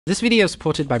This video is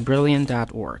supported by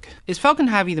Brilliant.org. Is Falcon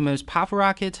Heavy the most powerful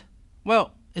rocket?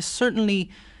 Well, it certainly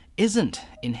isn't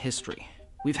in history.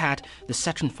 We've had the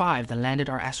Saturn V that landed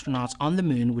our astronauts on the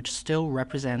moon, which still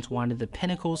represents one of the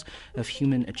pinnacles of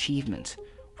human achievement.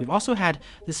 We've also had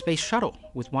the Space Shuttle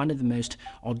with one of the most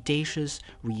audacious,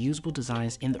 reusable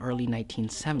designs in the early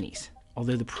 1970s.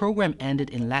 Although the program ended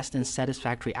in less than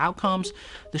satisfactory outcomes,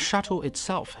 the shuttle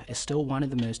itself is still one of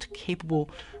the most capable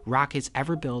rockets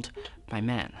ever built by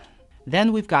man.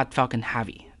 Then we've got Falcon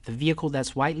Heavy, the vehicle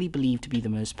that's widely believed to be the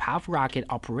most powerful rocket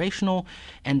operational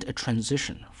and a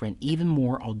transition for an even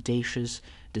more audacious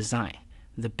design,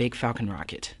 the Big Falcon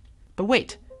rocket. But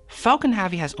wait, Falcon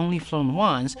Heavy has only flown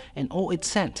once, and all it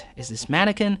sent is this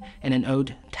mannequin and an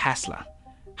old Tesla.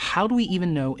 How do we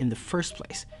even know in the first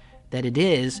place that it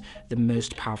is the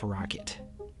most powerful rocket?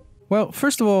 Well,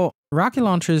 first of all, rocket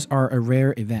launches are a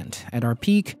rare event. At our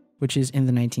peak, which is in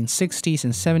the 1960s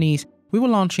and 70s, we were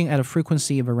launching at a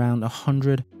frequency of around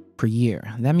 100 per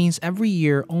year. That means every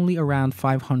year only around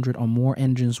 500 or more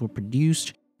engines were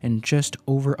produced and just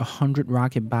over 100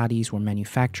 rocket bodies were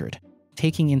manufactured.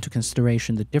 Taking into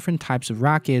consideration the different types of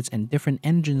rockets and different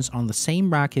engines on the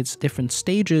same rocket's different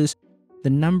stages, the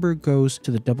number goes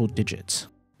to the double digits.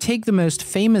 Take the most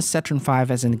famous Saturn V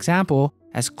as an example.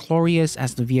 As glorious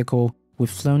as the vehicle, we've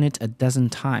flown it a dozen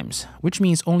times, which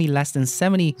means only less than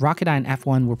 70 Rocketdyne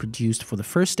F1 were produced for the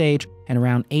first stage, and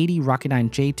around 80 Rocketdyne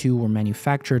J2 were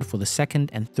manufactured for the second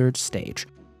and third stage.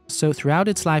 So throughout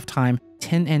its lifetime,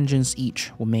 10 engines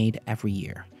each were made every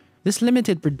year. This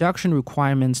limited production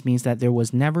requirements means that there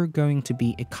was never going to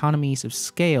be economies of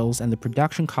scales, and the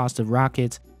production cost of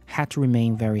rockets had to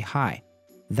remain very high.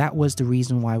 That was the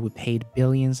reason why we paid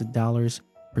billions of dollars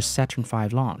per Saturn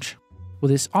V launch. What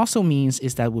this also means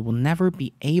is that we will never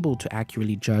be able to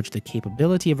accurately judge the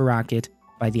capability of a rocket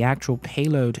by the actual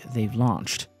payload they've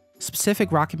launched.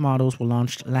 Specific rocket models were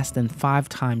launched less than 5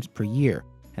 times per year,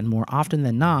 and more often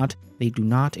than not, they do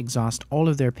not exhaust all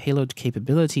of their payload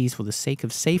capabilities for the sake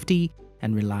of safety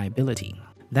and reliability.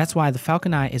 That's why the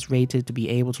Falcon Eye is rated to be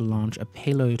able to launch a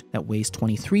payload that weighs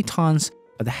 23 tons,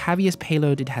 but the heaviest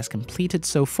payload it has completed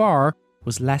so far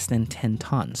was less than 10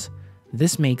 tons.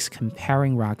 This makes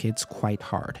comparing rockets quite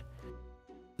hard.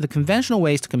 The conventional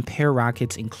ways to compare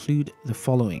rockets include the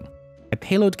following: by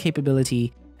payload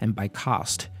capability and by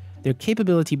cost. They're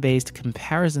capability-based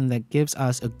comparison that gives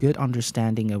us a good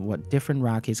understanding of what different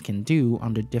rockets can do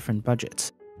under different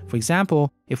budgets. For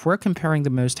example, if we're comparing the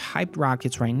most hyped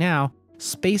rockets right now,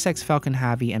 SpaceX Falcon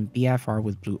Heavy and BFR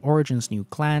with Blue Origin's New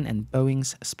Glenn and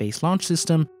Boeing's Space Launch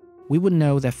System, we would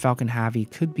know that Falcon Heavy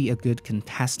could be a good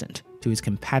contestant to its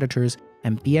competitors,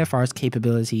 and BFR's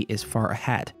capability is far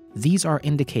ahead. These are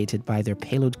indicated by their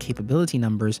payload capability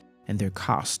numbers and their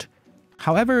cost.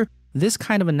 However, this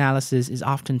kind of analysis is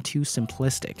often too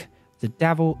simplistic. The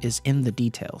devil is in the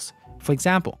details. For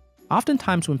example,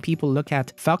 oftentimes when people look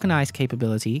at Falcon Eye's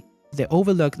capability, they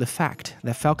overlook the fact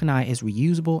that Falcon Eye is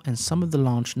reusable, and some of the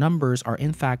launch numbers are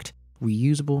in fact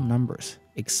reusable numbers.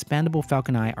 Expandable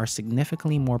Falcon Eye are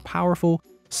significantly more powerful,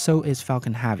 so is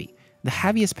Falcon Heavy. The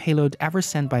heaviest payload ever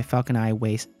sent by Falcon Eye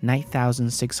weighs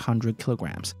 9,600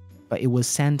 kilograms, but it was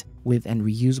sent with an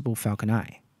reusable Falcon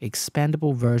Eye.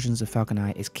 Expandable versions of Falcon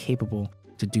Eye is capable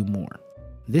to do more.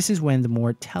 This is when the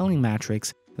more telling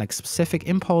metrics like specific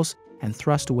impulse and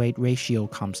thrust-to-weight ratio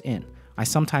comes in. I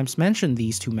sometimes mention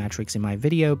these two metrics in my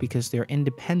video because they're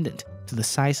independent to the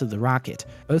size of the rocket.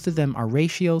 Both of them are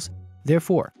ratios,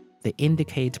 therefore, they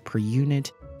indicate per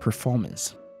unit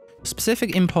performance.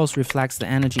 Specific impulse reflects the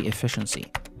energy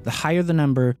efficiency. The higher the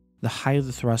number, the higher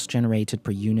the thrust generated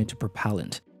per unit to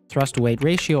propellant. Thrust-to-weight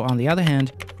ratio, on the other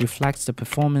hand, reflects the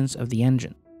performance of the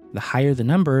engine. The higher the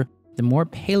number, the more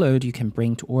payload you can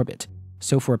bring to orbit.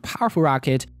 So for a powerful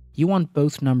rocket, you want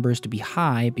both numbers to be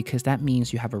high because that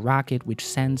means you have a rocket which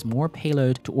sends more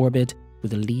payload to orbit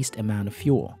with the least amount of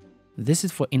fuel. This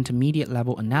is for intermediate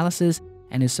level analysis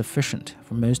and is sufficient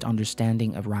for most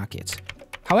understanding of rockets.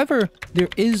 However, there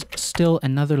is still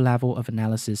another level of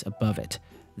analysis above it.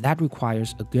 That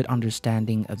requires a good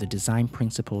understanding of the design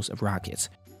principles of rockets.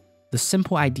 The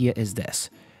simple idea is this: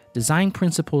 design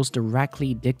principles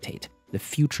directly dictate the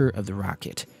future of the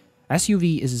rocket.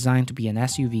 SUV is designed to be an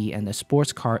SUV, and a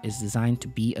sports car is designed to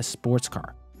be a sports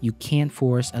car. You can't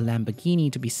force a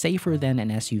Lamborghini to be safer than an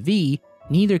SUV,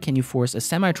 neither can you force a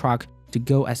semi-truck to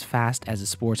go as fast as a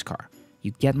sports car.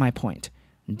 You get my point.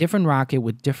 Different rocket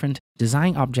with different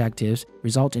design objectives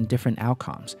result in different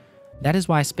outcomes. That is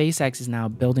why SpaceX is now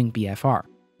building BFR.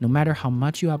 No matter how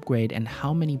much you upgrade and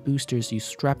how many boosters you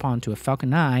strap onto a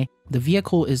Falcon Eye, the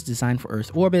vehicle is designed for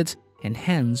Earth orbit and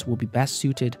hence will be best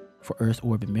suited for Earth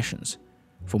orbit missions.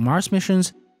 For Mars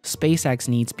missions, SpaceX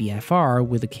needs BFR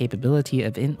with the capability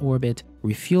of in-orbit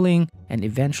refueling and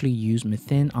eventually use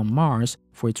methane on Mars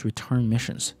for its return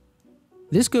missions.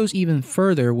 This goes even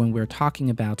further when we're talking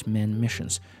about manned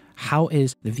missions. How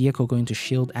is the vehicle going to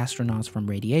shield astronauts from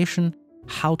radiation?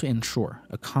 How to ensure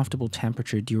a comfortable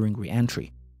temperature during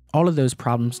re-entry? All of those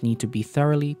problems need to be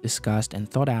thoroughly discussed and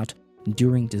thought out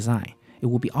during design. It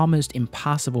will be almost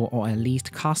impossible or at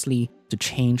least costly to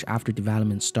change after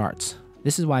development starts.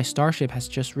 This is why Starship has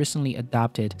just recently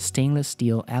adopted stainless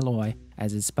steel alloy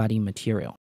as its body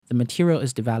material. The material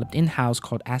is developed in-house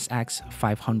called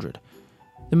SX500.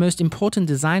 The most important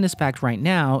design aspect right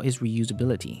now is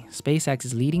reusability. SpaceX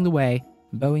is leading the way.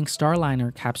 Boeing's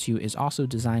Starliner capsule is also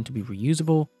designed to be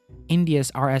reusable.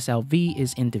 India's RSLV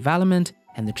is in development,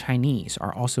 and the Chinese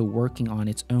are also working on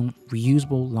its own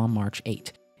reusable Long March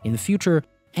 8. In the future,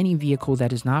 any vehicle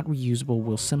that is not reusable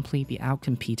will simply be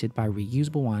outcompeted by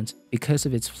reusable ones because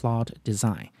of its flawed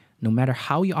design. No matter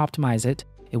how you optimize it,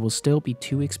 it will still be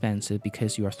too expensive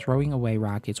because you are throwing away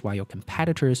rockets while your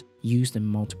competitors use them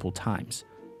multiple times.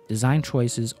 Design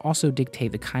choices also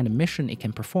dictate the kind of mission it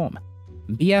can perform.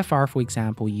 BFR, for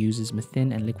example, uses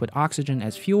methane and liquid oxygen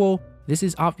as fuel. This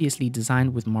is obviously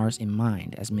designed with Mars in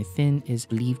mind, as methane is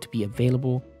believed to be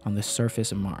available on the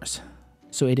surface of Mars.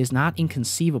 So it is not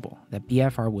inconceivable that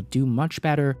BFR will do much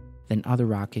better than other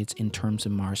rockets in terms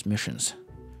of Mars missions.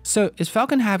 So is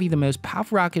Falcon Heavy the most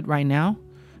powerful rocket right now?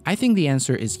 I think the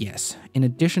answer is yes. In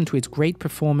addition to its great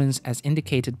performance as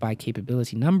indicated by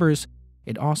capability numbers,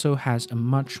 it also has a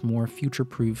much more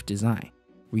future-proof design.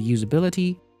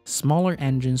 Reusability, smaller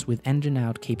engines with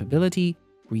engine-out capability,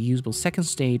 reusable second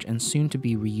stage, and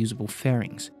soon-to-be reusable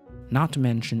fairings, not to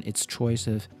mention its choice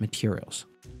of materials.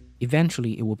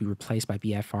 Eventually, it will be replaced by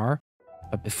BFR,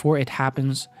 but before it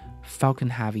happens, Falcon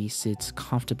Heavy sits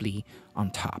comfortably on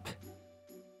top.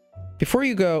 Before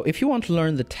you go, if you want to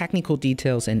learn the technical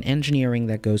details and engineering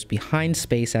that goes behind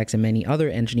SpaceX and many other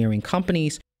engineering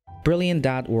companies,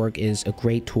 Brilliant.org is a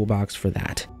great toolbox for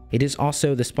that. It is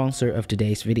also the sponsor of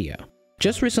today's video.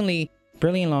 Just recently,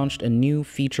 Brilliant launched a new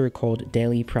feature called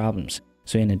Daily Problems.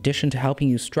 So in addition to helping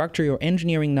you structure your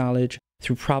engineering knowledge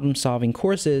through problem-solving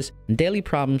courses, Daily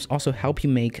Problems also help you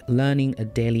make learning a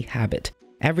daily habit.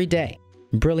 Every day,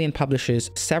 Brilliant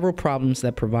publishes several problems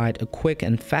that provide a quick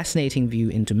and fascinating view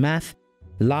into math,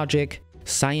 logic,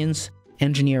 science,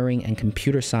 engineering, and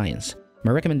computer science.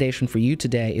 My recommendation for you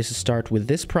today is to start with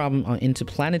this problem on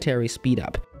interplanetary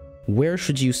speedup. Where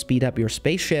should you speed up your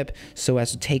spaceship so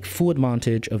as to take full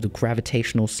advantage of the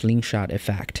gravitational slingshot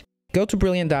effect? Go to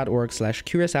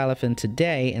brilliant.org/curiouselephant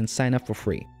today and sign up for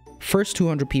free. First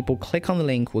 200 people click on the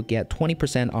link will get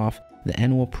 20% off the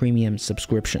annual premium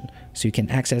subscription, so you can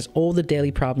access all the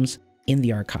daily problems in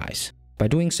the archives. By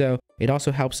doing so, it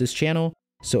also helps this channel,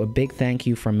 so a big thank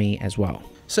you from me as well.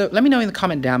 So let me know in the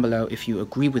comment down below if you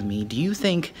agree with me. Do you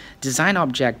think design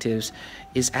objectives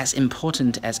is as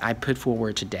important as I put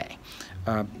forward today?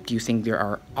 Do you think there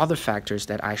are other factors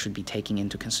that I should be taking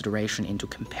into consideration into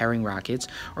comparing rockets?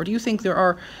 Or do you think there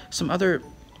are some other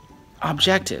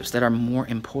objectives that are more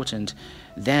important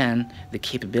than the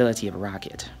capability of a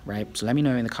rocket, right? So let me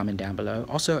know in the comment down below.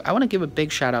 Also, I want to give a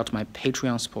big shout out to my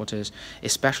Patreon supporters,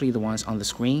 especially the ones on the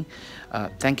screen.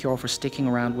 Thank you all for sticking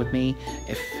around with me.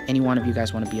 If any one of you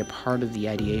guys want to be a part of the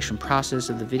ideation process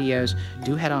of the videos,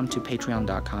 do head on to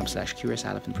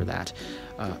patreon.com/curiouselephant for that.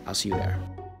 I'll see you there.